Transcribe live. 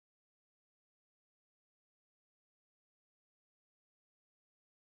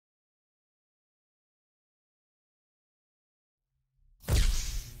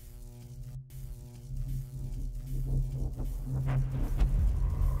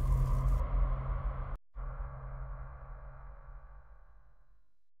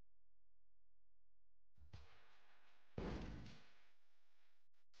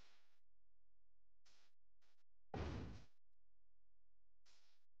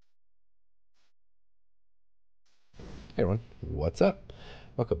Hey everyone, what's up?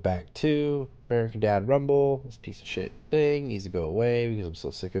 Welcome back to American Dad Rumble. This piece of shit thing needs to go away because I'm so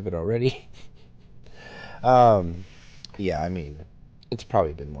sick of it already. um, yeah, I mean, it's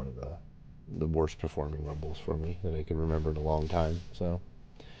probably been one of the worst performing Rumbles for me that I can remember in a long time. So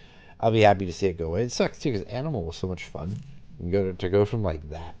I'll be happy to see it go away. It sucks too because Animal was so much fun. To go from like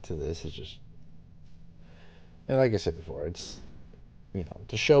that to this is just, and like I said before, it's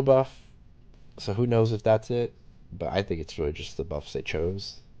the show buff. So who knows if that's it? But I think it's really just the buffs they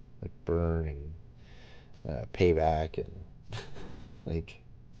chose, like burn and payback and like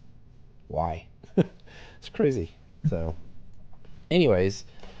why? It's crazy. So, anyways,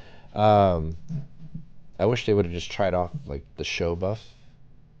 um, I wish they would have just tried off like the show buff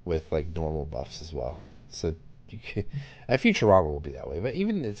with like normal buffs as well. So you could, a future Robber will be that way, but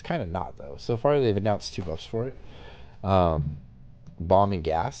even it's kind of not though. So far they've announced two buffs for it, um, bomb and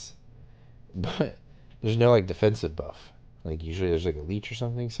gas, but there's no like defensive buff. Like usually there's like a leech or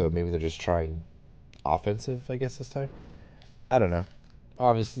something. So maybe they're just trying offensive, I guess this time. I don't know.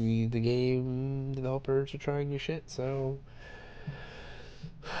 Obviously, the game developers are trying new shit, so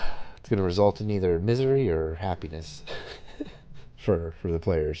it's gonna result in either misery or happiness for the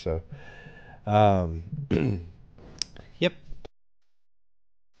players. So, um, yep.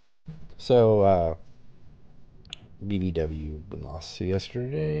 So, BBW lost to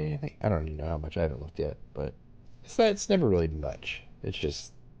yesterday. I don't even know how much. I haven't looked yet, but it's never really much. It's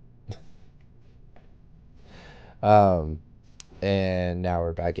just, um, and now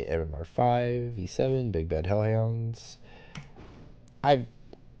we're back at MMR5 V7 Big Bad Hellhounds. I've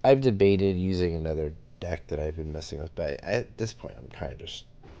I've debated using another deck that I've been messing with, but at this point, I'm kind of just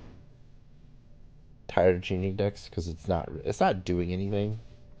tired of changing decks because it's not doing anything,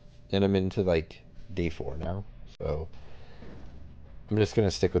 and I'm into like day 4 now, so I'm just gonna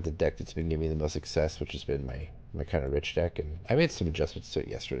stick with the deck that's been giving me the most success, which has been my kind of rich deck, and I made some adjustments to it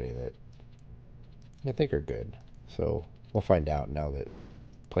yesterday that I think are good. So we'll find out now that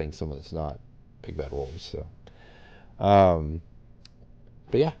playing someone that's not Big Bad Wolves. So, um,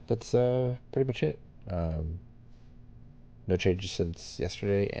 but yeah, that's pretty much it. Um, No changes since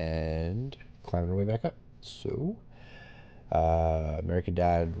yesterday, and climbing our way back up. So, American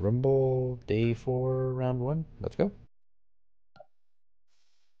Dad Rumble, day 4, round 1. Let's go.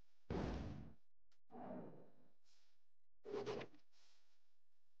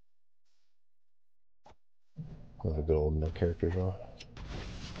 A good old no character draw.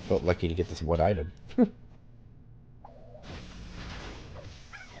 Felt lucky to get this one item.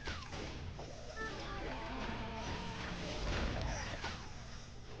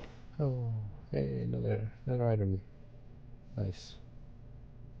 Oh, hey, another item. Nice.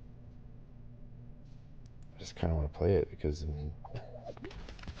 I just kind of want to play it because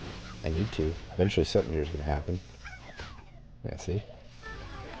I need to. Eventually, something here is going to happen. Yeah, see?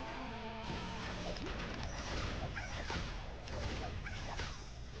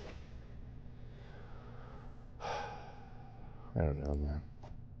 I don't know, man.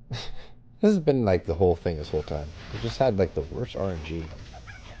 This has been like the whole thing this whole time. We just had like the worst RNG.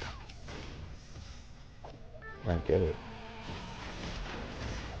 I don't get it.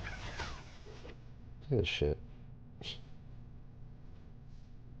 Look at this shit.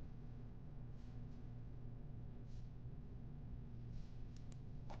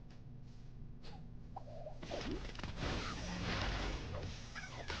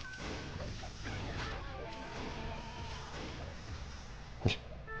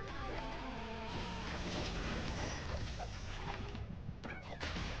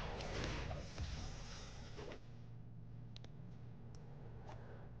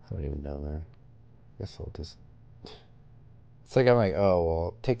 I don't even know, man. Guess I'll just. It's like I'm like, oh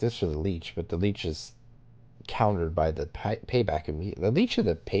well, take this for the leech, but the leech is countered by the payback immediately. The leech and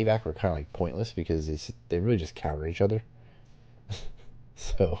the payback were kind of like pointless because they really just counter each other.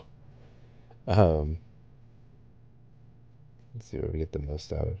 So, um, let's see what we get the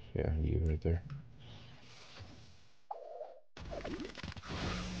most out of. Yeah, you right there.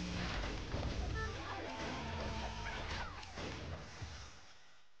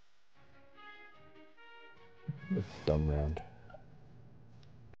 It's dumb round.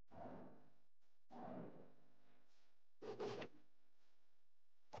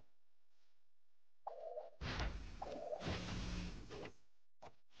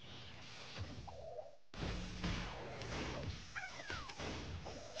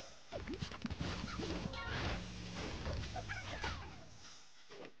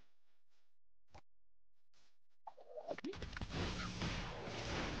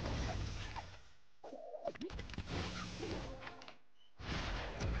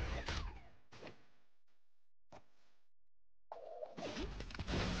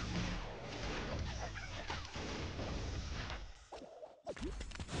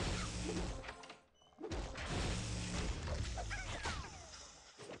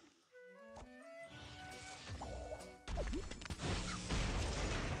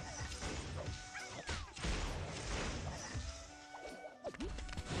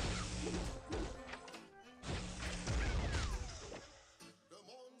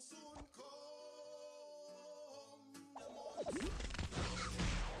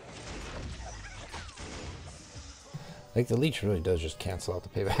 Like, the leech really does just cancel out the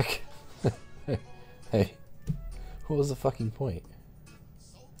payback. Hey, what was the fucking point?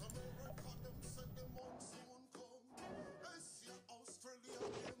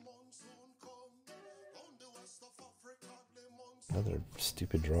 Another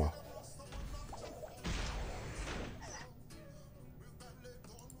stupid draw.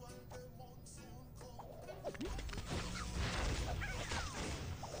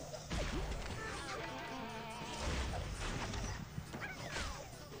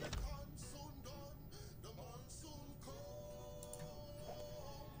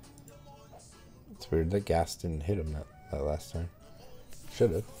 It's weird that gas didn't hit him that last time.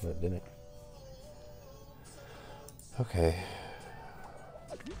 Should have, but it didn't. Okay.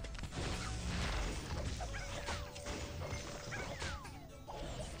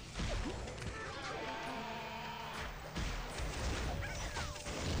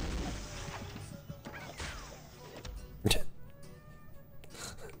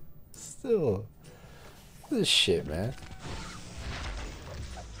 Still, this shit, man.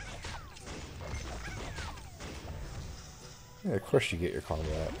 Yeah, of course you get your combo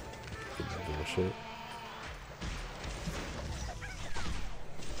out. Good bullshit.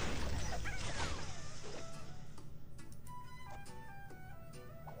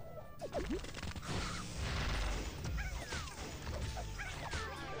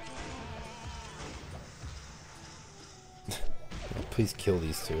 Please kill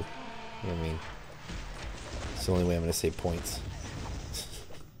these two. You know what I mean? It's the only way I'm gonna save points.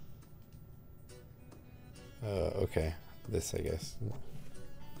 Okay. This, I guess.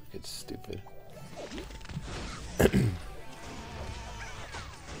 It's stupid.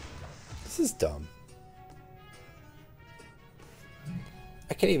 This is dumb.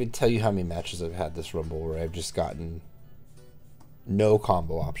 I can't even tell you how many matches I've had this Rumble where I've just gotten no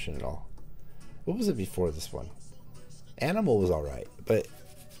combo option at all. What was it before this one? Animal was alright, but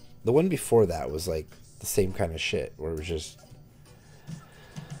the one before that was like the same kind of shit where it was just,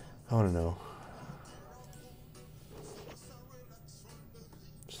 I don't know.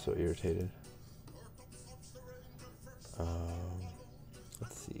 So irritated.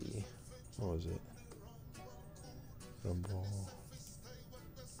 Let's see. What was it? Rumble.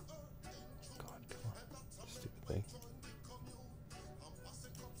 God, come on. Stupid thing.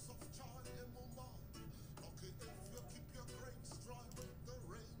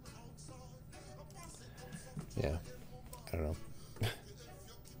 Yeah. I don't know.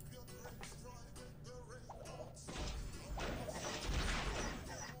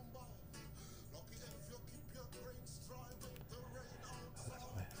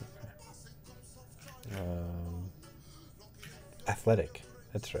 Athletic.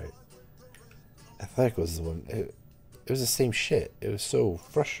 That's right. Athletic was the one. It was the same shit. It was so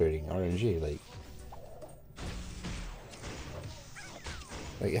frustrating. RNG. Like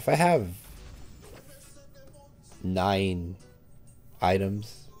if I have 9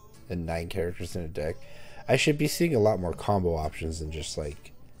 items and 9 characters in a deck, I should be seeing a lot more combo options than just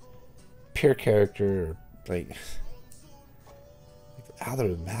like pure character. Or, like the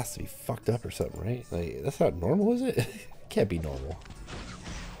algorithm has to be fucked up or something, right? Like that's not normal, is it? Can't be normal.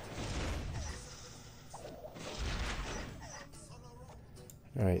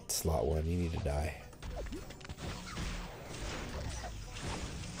 Alright, slot 1, you need to die.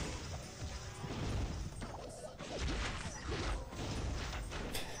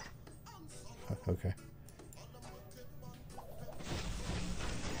 Okay.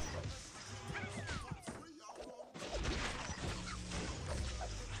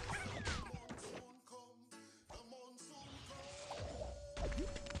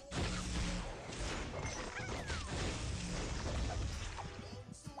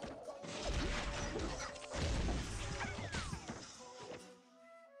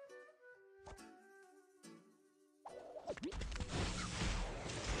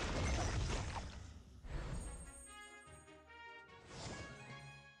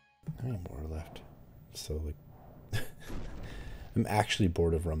 How many more are left? So like I'm actually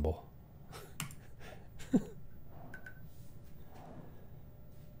bored of Rumble.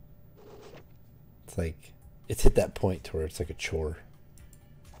 It's like it's hit that point to where it's like a chore.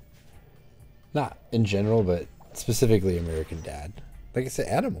 Not in general, but specifically American Dad. Like I said,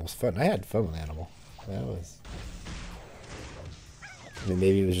 Animal was fun. I had fun with Animal. That was, I mean,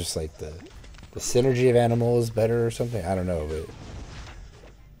 maybe it was just like the synergy of Animal is better or something. I don't know, but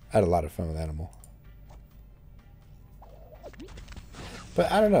I had a lot of fun with Animal. But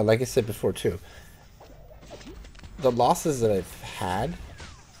I don't know, like I said before too, the losses that I've had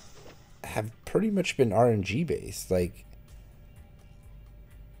have pretty much been RNG based. Like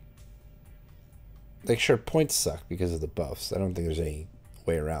like, sure, points suck because of the buffs. I don't think there's any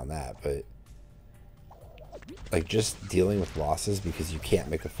way around that, but like just dealing with losses because you can't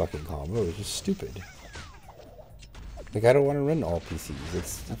make a fucking combo is just stupid. Like, I don't want to run all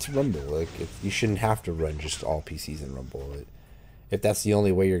PCs. It's Rumble. Like, you shouldn't have to run just all PCs in Rumble. If that's the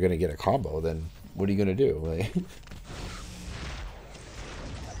only way you're gonna get a combo, then what are you gonna do? Like,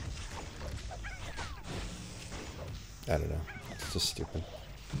 I don't know. It's just stupid.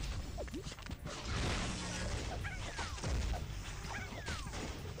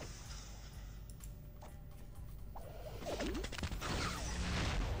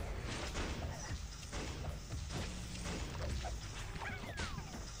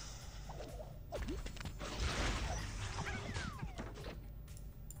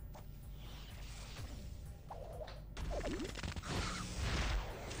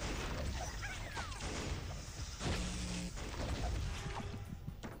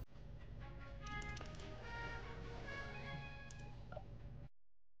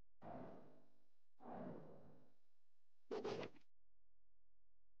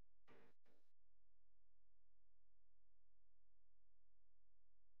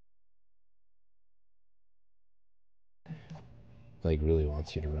 Like, really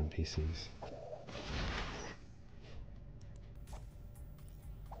wants you to run PCs.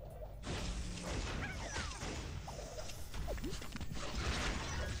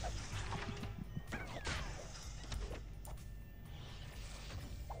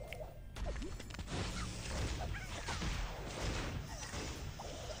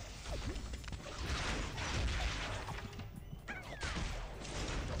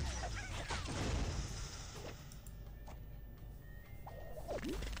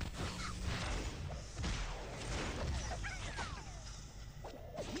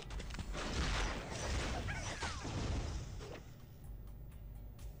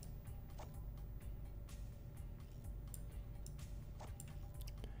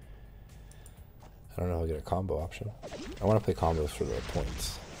 I don't know how to get a combo option. I want to play combos for the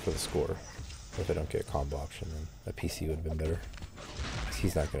points, for the score. If I don't get a combo option, then a PC would have been better. Because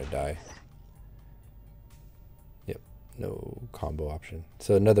he's not going to die. Yep, no combo option.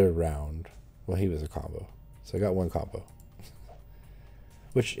 So another round. Well, he was a combo. So I got one combo.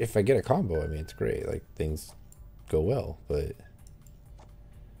 Which, if I get a combo, I mean, it's great. Like, things go well, but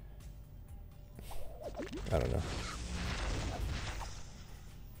I don't know.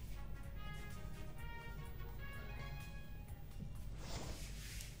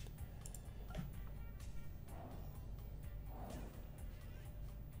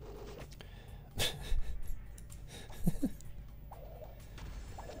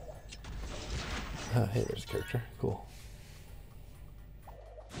 Hey, there's a character. Cool.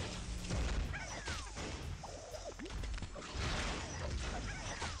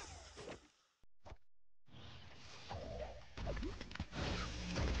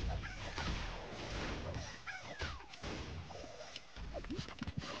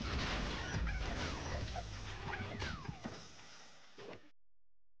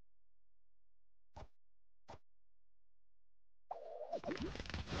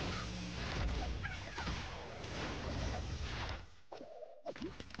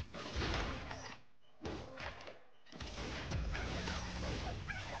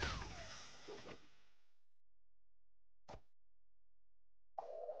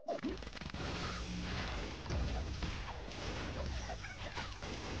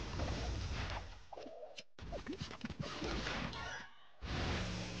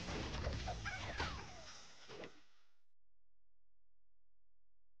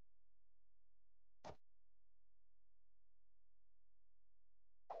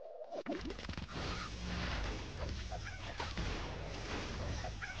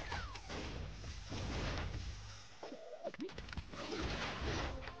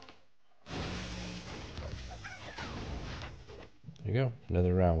 There you go.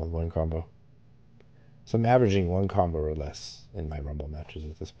 Another round with one combo. So I'm averaging one combo or less in my Rumble matches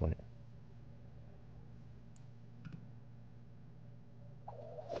at this point.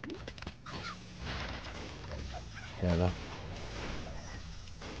 I don't know.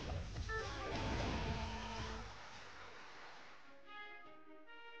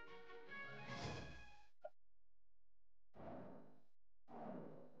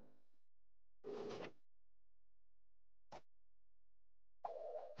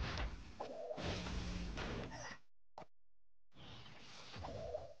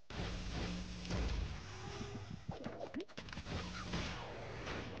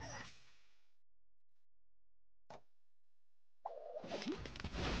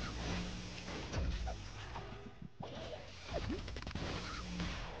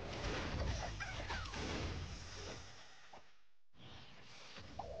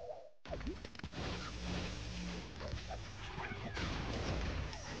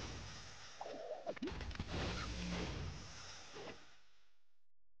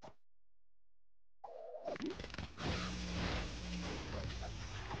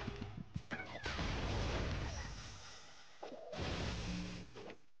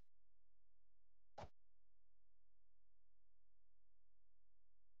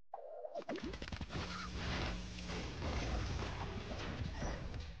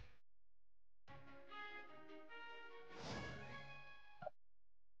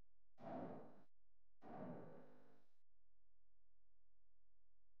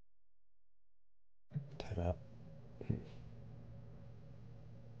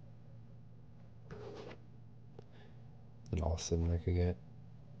 awesome I could get.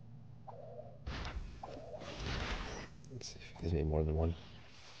 Let's see if it gives me more than one.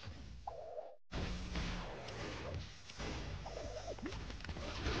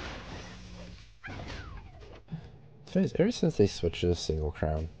 It's funny, ever since they switched to the single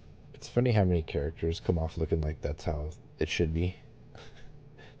crown, it's funny how many characters come off looking like that's how it should be.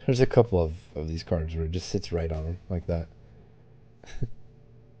 There's a couple of these cards where it just sits right on them like that.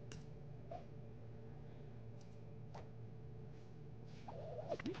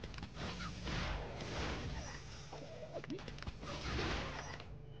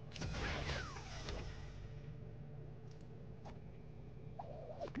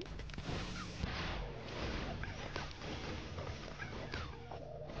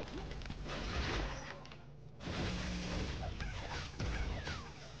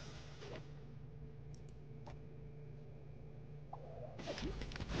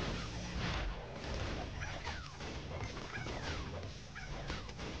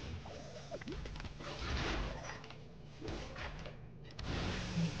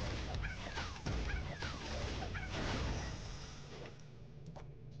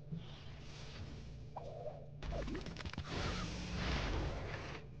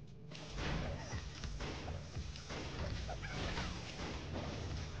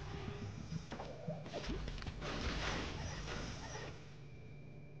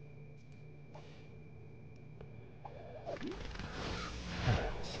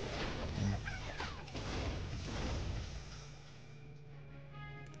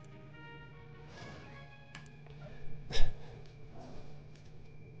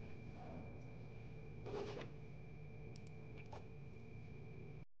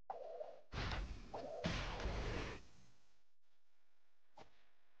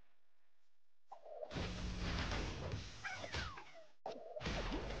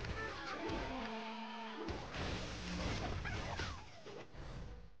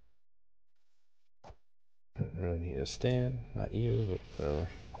 I really need a stand, not you, but whatever.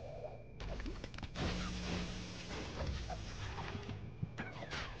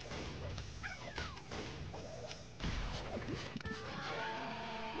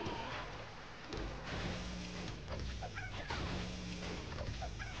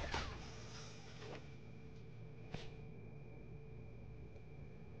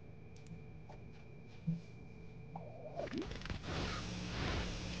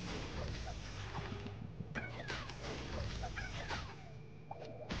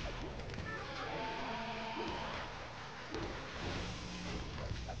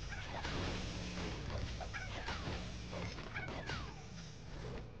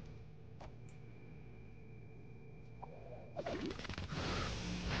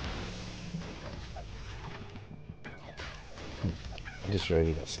 I just really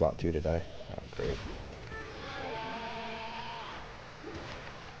need a slot 2 to die. Oh, great.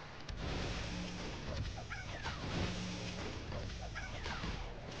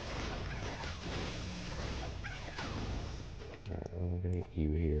 Alright, I'm gonna get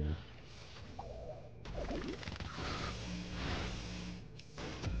you here.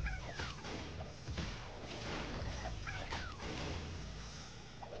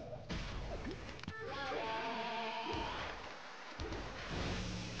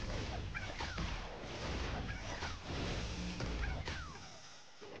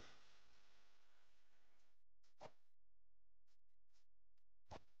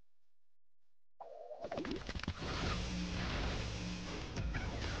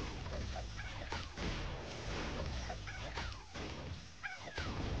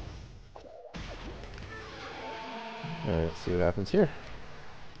 Alright, let's see what happens here.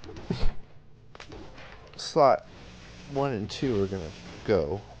 Slot 1 and 2 are gonna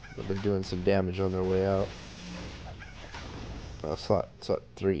go, but they're doing some damage on their way out. Oh, slot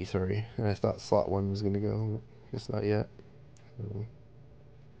 3, sorry. And I thought slot 1 was gonna go. It's not yet.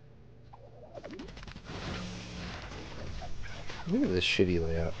 Look at this shitty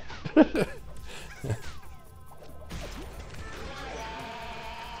layout.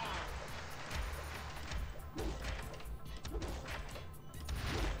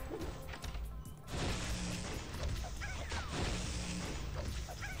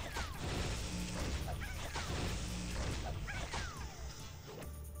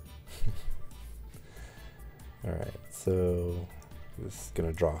 Alright, so this is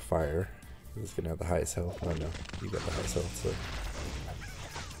gonna draw fire. This is gonna have the highest health. Oh no, you got the highest health, so.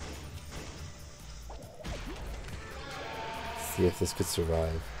 Let's see if this could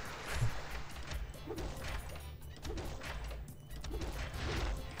survive.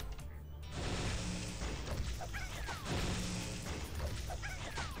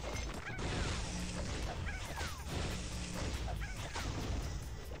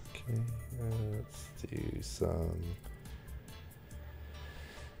 Okay, let's do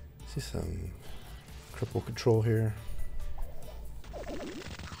some cripple control here.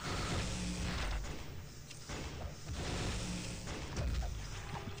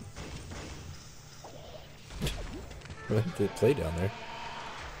 What did it play down there?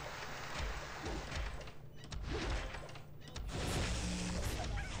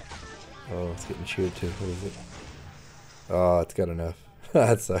 Oh, it's getting chewed too. What is it? Oh, it's got enough.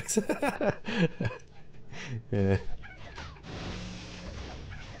 That sucks. Yeah.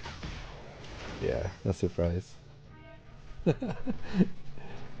 Yeah, no surprise.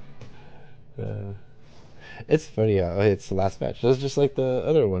 It's funny how it's the last match. It was just like the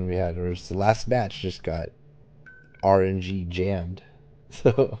other one we had, where it's the last match just got RNG jammed.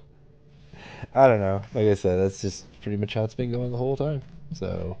 So I don't know. Like I said, that's just pretty much how it's been going the whole time.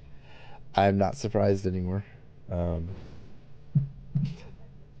 So I'm not surprised anymore. Um,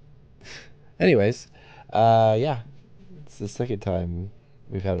 anyways, yeah, it's the second time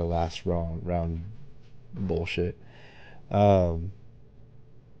we've had a last round bullshit. Um,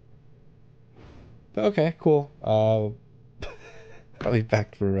 but okay, cool. I'll be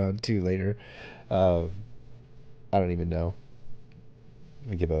back for round 2 later. Um, I don't even know.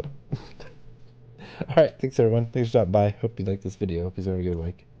 I give up. Alright, thanks everyone. Thanks for stopping by. Hope you liked this video. Hope you have a good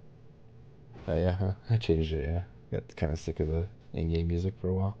week. Yeah, huh? I changed it, yeah. Got kind of sick of the in-game music for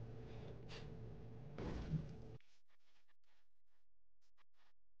a while.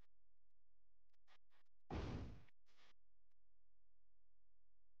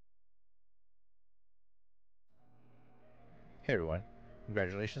 Hey everyone.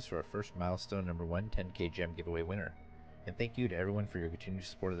 Congratulations to our first milestone number 1 10k gem giveaway winner. And thank you to everyone for your continued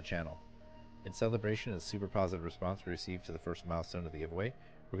support of the channel. In celebration of the super positive response we received to the first milestone of the giveaway,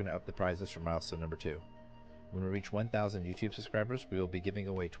 we're going to up the prizes for milestone number 2. When we reach 1,000 YouTube subscribers, we will be giving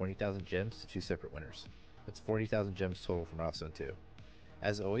away 20,000 gems to 2 separate winners. That's 40,000 gems total for milestone 2.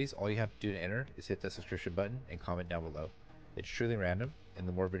 As always, all you have to do to enter is hit that subscription button and comment down below. It's truly random, and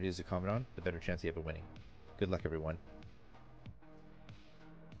the more videos you comment on, the better chance you have of winning. Good luck everyone.